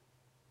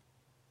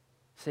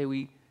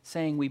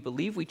 Saying we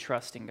believe we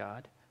trust in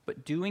God,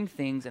 but doing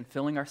things and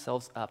filling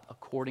ourselves up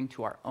according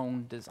to our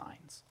own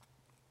designs.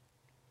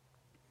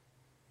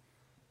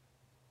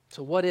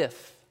 So what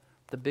if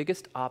the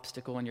biggest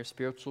obstacle in your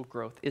spiritual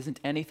growth isn't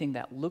anything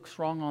that looks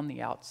wrong on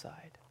the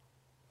outside,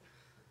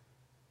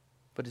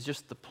 but is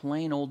just the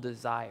plain old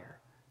desire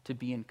to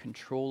be in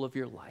control of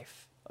your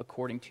life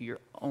according to your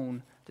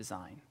own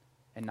design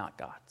and not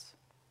God's?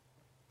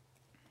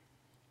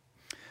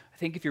 I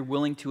think if you're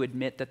willing to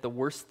admit that the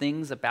worst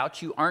things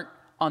about you aren't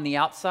on the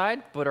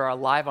outside, but are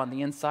alive on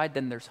the inside,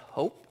 then there's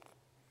hope.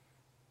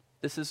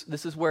 This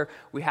is where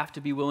we have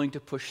to be willing to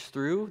push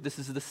through. This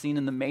is the scene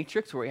in The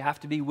Matrix where we have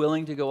to be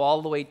willing to go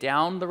all the way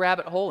down the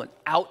rabbit hole and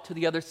out to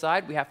the other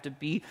side. We have to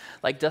be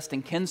like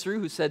Dustin Kensrue,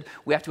 who said,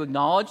 we have to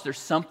acknowledge there's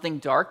something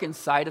dark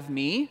inside of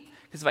me,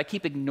 because if I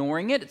keep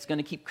ignoring it, it's going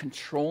to keep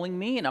controlling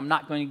me, and I'm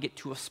not going to get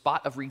to a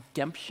spot of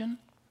redemption.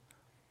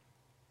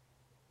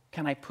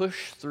 Can I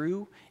push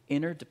through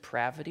inner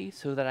depravity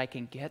so that I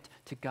can get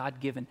to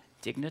God-given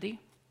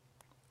dignity?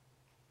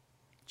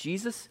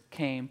 Jesus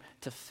came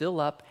to fill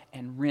up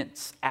and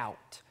rinse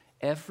out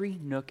every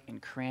nook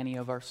and cranny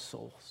of our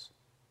souls.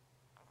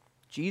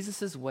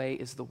 Jesus' way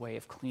is the way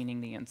of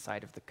cleaning the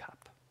inside of the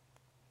cup.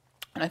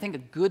 And I think a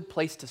good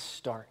place to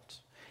start,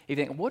 if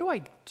you think, what do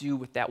I do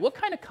with that? What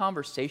kind of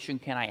conversation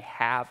can I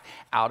have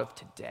out of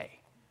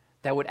today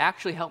that would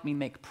actually help me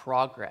make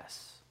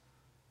progress?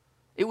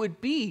 It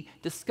would be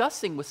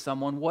discussing with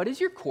someone, what is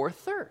your core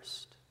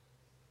thirst?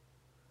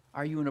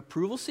 Are you an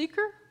approval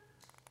seeker?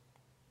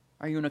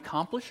 Are you an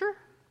accomplisher?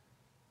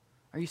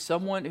 Are you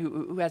someone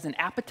who has an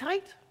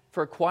appetite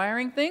for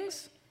acquiring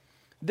things?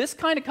 This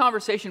kind of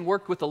conversation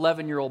worked with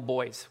 11-year-old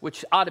boys,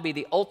 which ought to be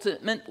the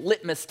ultimate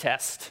litmus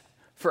test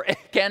for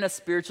can a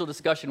spiritual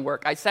discussion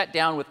work. I sat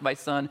down with my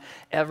son,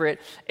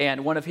 Everett,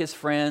 and one of his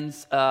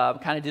friends,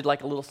 kind of did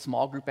like a little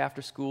small group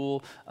after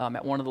school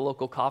at one of the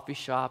local coffee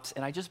shops,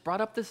 and I just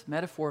brought up this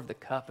metaphor of the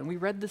cup, and we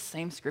read the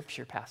same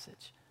scripture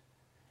passage.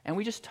 And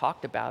we just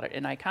talked about it,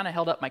 and I kind of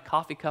held up my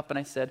coffee cup, and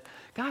I said,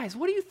 guys,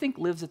 what do you think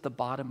lives at the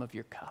bottom of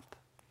your cup?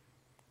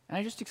 And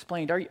I just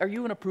explained, are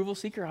you an approval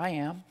seeker? I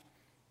am.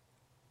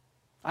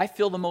 I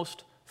feel the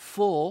most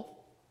full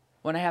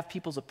when I have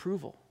people's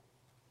approval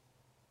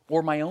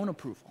or my own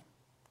approval,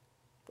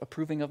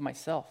 approving of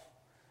myself.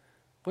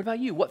 What about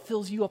you? What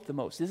fills you up the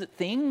most? Is it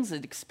things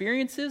and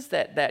experiences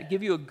that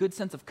give you a good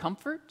sense of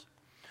comfort?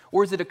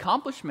 Or is it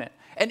accomplishment?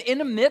 And in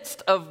the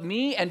midst of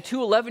me and two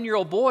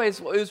 11-year-old boys,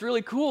 it was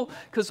really cool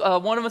because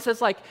one of them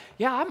says like,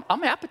 yeah,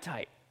 I'm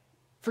appetite,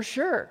 for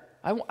sure.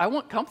 I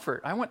want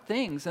comfort. I want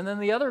things. And then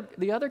the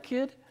other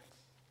kid,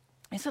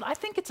 he said, I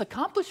think it's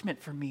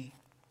accomplishment for me.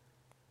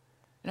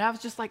 And I was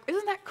just like,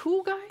 isn't that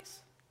cool, guys?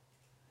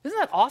 Isn't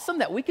that awesome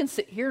that we can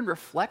sit here and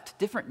reflect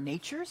different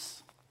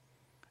natures?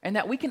 And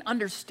that we can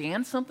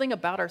understand something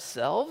about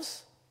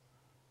ourselves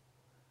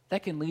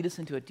that can lead us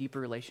into a deeper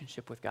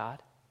relationship with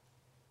God?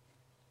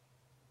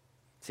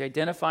 See,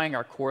 identifying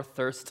our core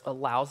thirsts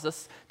allows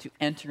us to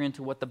enter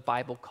into what the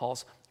Bible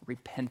calls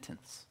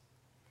repentance,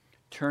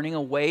 turning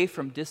away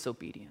from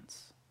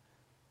disobedience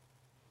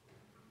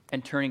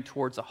and turning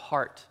towards a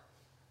heart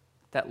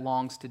that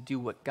longs to do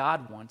what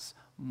God wants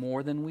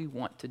more than we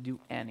want to do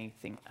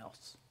anything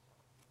else.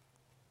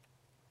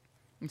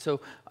 And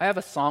so I have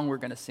a song we're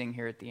going to sing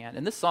here at the end,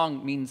 and this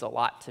song means a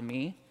lot to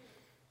me.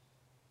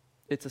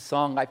 It's a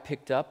song I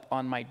picked up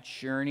on my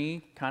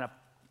journey, kind of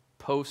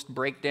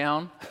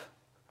post-breakdown,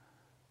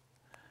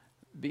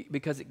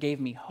 because it gave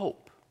me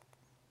hope.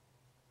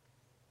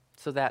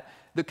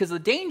 Because the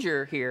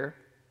danger here,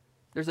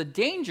 there's a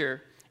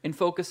danger in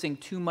focusing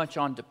too much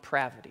on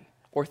depravity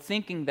or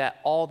thinking that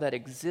all that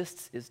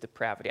exists is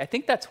depravity. I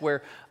think that's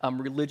where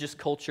religious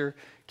culture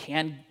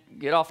can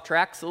get off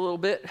tracks a little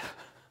bit,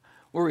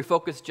 where we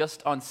focus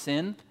just on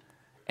sin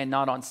and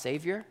not on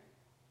Savior.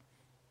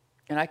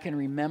 And I can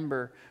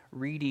remember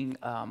reading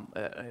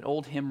an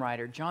old hymn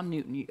writer, John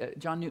Newton.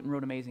 John Newton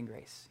wrote Amazing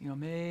Grace. You know,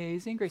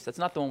 Amazing Grace. That's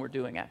not the one we're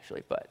doing,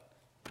 actually, but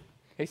in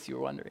case you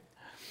were wondering.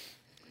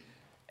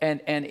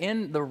 And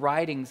in the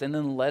writings and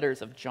then the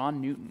letters of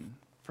John Newton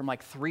from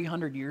like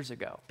 300 years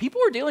ago, people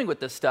were dealing with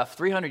this stuff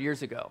 300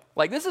 years ago.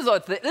 Like, this is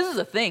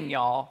a thing,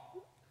 y'all.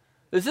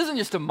 This isn't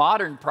just a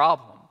modern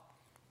problem.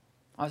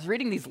 I was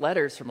reading these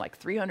letters from like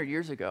 300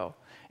 years ago,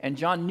 and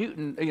John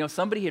Newton,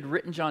 somebody had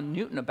written John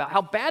Newton about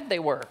how bad they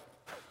were.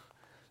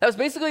 That was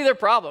basically their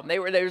problem. They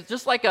were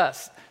just like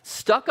us,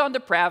 stuck on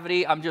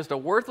depravity. I'm just a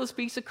worthless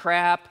piece of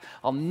crap.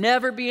 I'll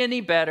never be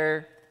any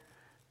better.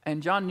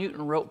 And John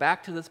Newton wrote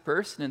back to this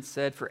person and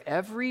said, for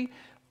every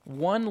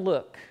one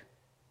look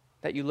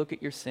that you look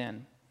at your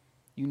sin,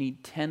 you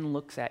need 10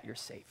 looks at your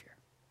Savior.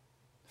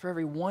 For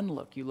every one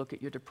look you look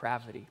at your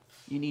depravity,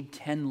 you need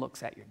 10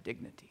 looks at your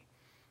dignity.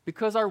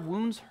 Because our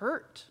wounds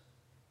hurt.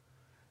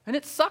 And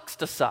it sucks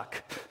to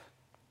suck.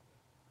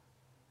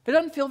 It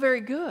doesn't feel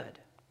very good.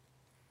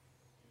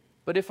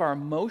 But if our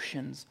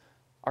emotions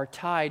are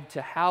tied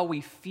to how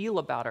we feel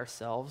about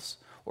ourselves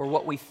or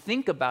what we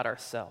think about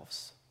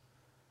ourselves,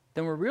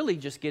 then we're really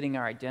just getting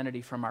our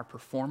identity from our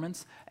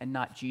performance and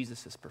not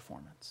Jesus'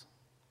 performance.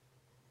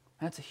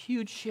 And that's a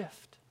huge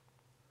shift.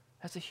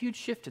 That's a huge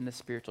shift in the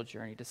spiritual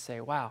journey to say,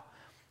 wow,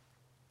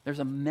 there's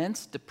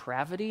immense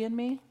depravity in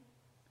me.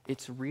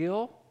 It's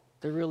real.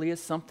 There really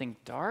is something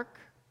dark.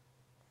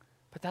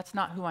 But that's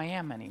not who I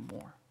am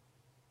anymore.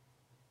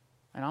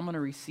 And I'm going to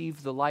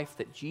receive the life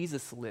that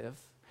Jesus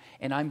lived,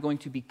 and I'm going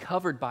to be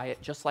covered by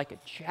it just like a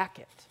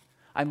jacket.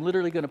 I'm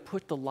literally going to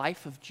put the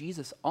life of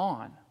Jesus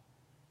on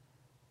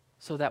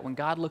so that when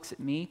God looks at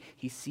me,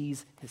 he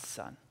sees his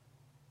son.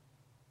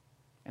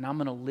 And I'm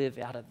going to live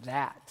out of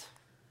that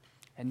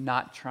and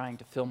not trying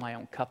to fill my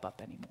own cup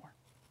up anymore.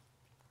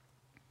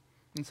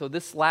 And so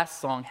this last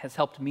song has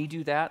helped me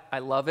do that. I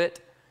love it.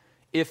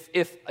 If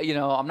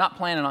I'm not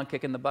planning on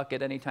kicking the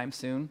bucket anytime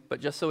soon, but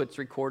just so it's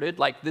recorded,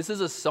 like this is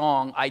a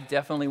song I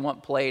definitely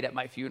want played at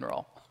my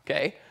funeral,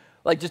 okay?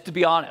 Like just to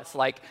be honest,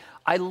 like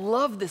I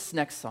love this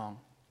next song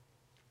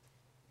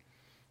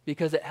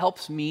because it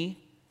helps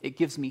me, it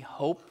gives me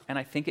hope, and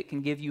I think it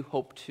can give you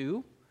hope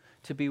too,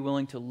 to be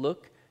willing to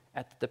look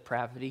at the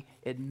depravity,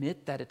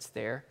 admit that it's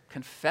there,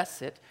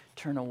 confess it,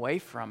 turn away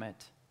from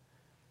it,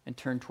 and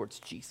turn towards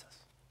Jesus.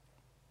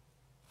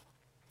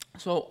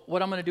 So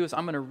what I'm going to do is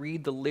I'm going to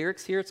read the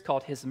lyrics here. It's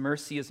called His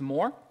Mercy is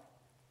More.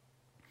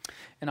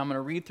 And I'm going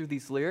to read through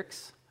these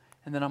lyrics,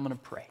 and then I'm going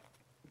to pray.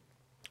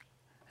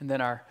 And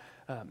then our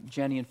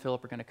Jenny and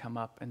Philip are going to come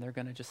up, and they're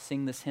going to just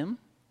sing this hymn.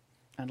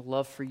 I'd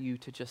love for you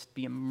to just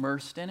be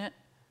immersed in it.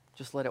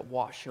 Just let it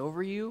wash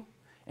over you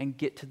and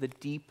get to the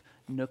deep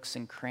nooks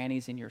and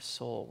crannies in your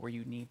soul where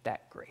you need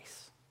that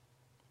grace.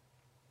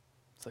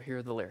 So here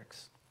are the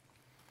lyrics.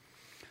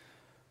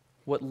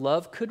 What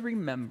love could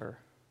remember,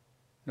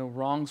 no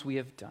wrongs we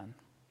have done,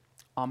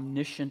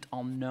 omniscient,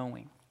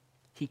 all-knowing,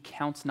 he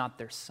counts not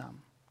their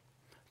sum.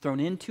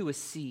 Thrown into a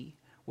sea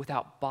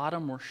without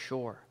bottom or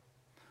shore,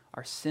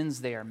 our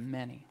sins they are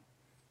many,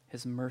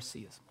 his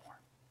mercy is more.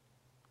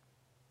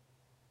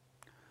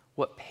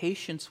 What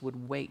patience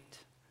would wait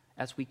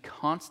as we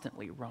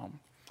constantly roam,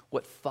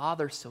 what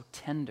Father so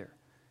tender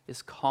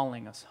is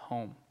calling us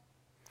home.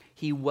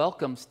 He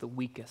welcomes the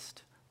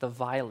weakest, the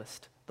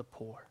vilest, the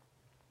poor.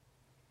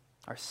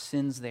 Our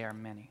sins they are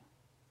many,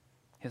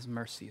 his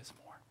mercy is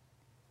more.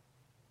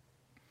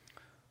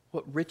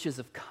 What riches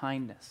of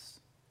kindness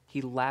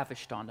he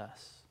lavished on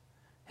us.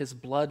 His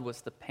blood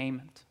was the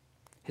payment.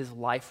 His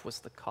life was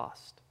the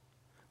cost.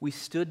 We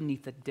stood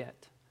neath a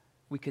debt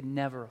we could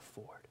never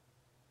afford.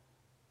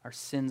 Our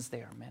sins,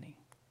 they are many.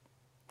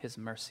 His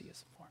mercy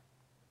is more.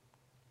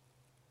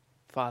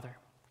 Father,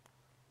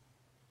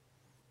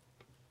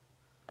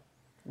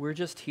 we're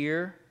just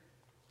here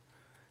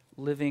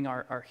living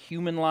our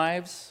human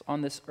lives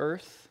on this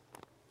earth,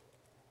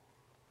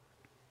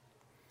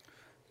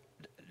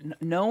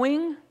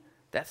 knowing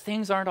that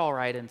things aren't all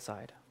right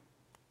inside.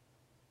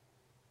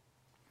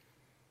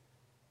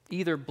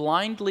 Either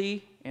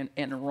blindly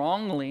and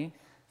wrongly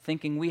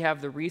thinking we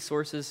have the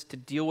resources to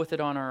deal with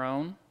it on our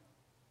own,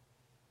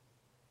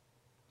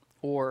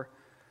 or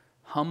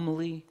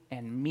humbly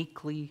and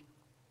meekly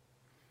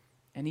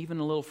and even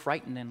a little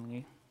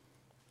frighteningly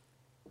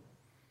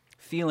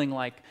feeling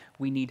like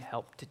we need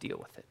help to deal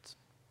with it.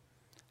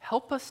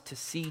 Help us to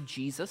see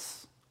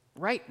Jesus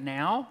right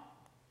now.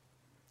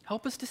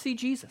 Help us to see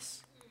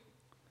Jesus.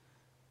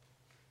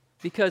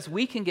 Because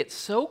we can get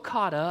so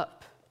caught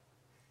up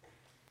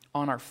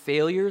on our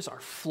failures, our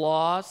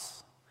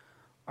flaws,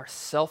 our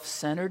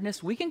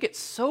self-centeredness. We can get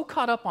so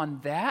caught up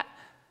on that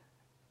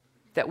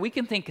we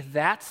can think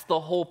that's the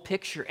whole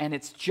picture, and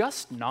it's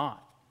just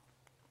not.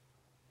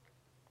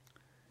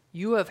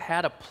 You have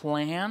had a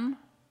plan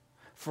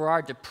for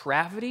our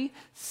depravity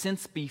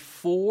since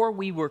before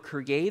we were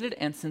created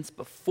and since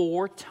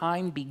before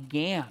time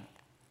began.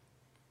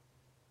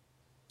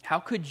 How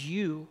could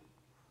you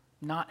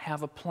not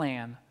have a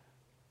plan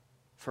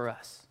for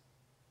us?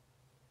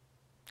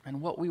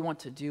 And what we want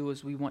to do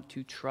is we want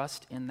to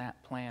trust in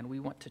that plan. We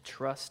want to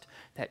trust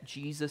that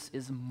Jesus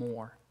is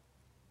more.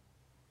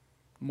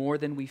 More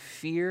than we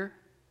fear,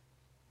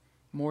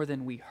 more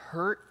than we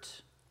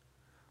hurt,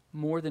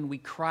 more than we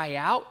cry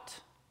out.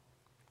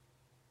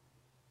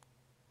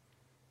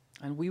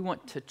 And we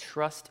want to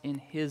trust in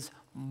his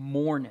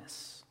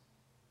moreness,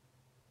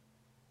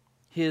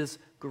 his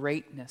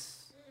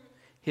greatness,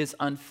 his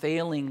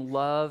unfailing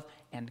love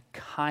and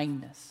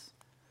kindness.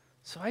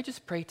 So I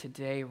just pray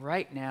today,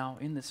 right now,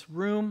 in this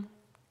room,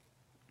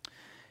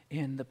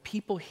 in the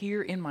people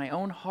here, in my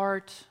own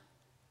heart,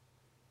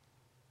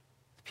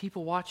 the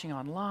people watching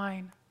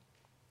online,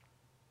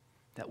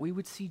 that we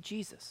would see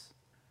Jesus.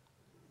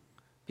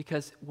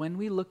 Because when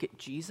we look at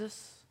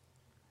Jesus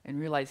and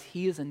realize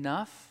he is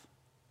enough,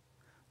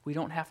 we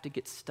don't have to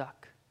get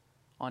stuck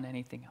on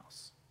anything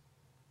else.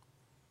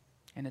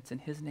 And it's in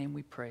his name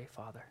we pray,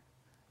 Father.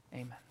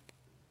 Amen.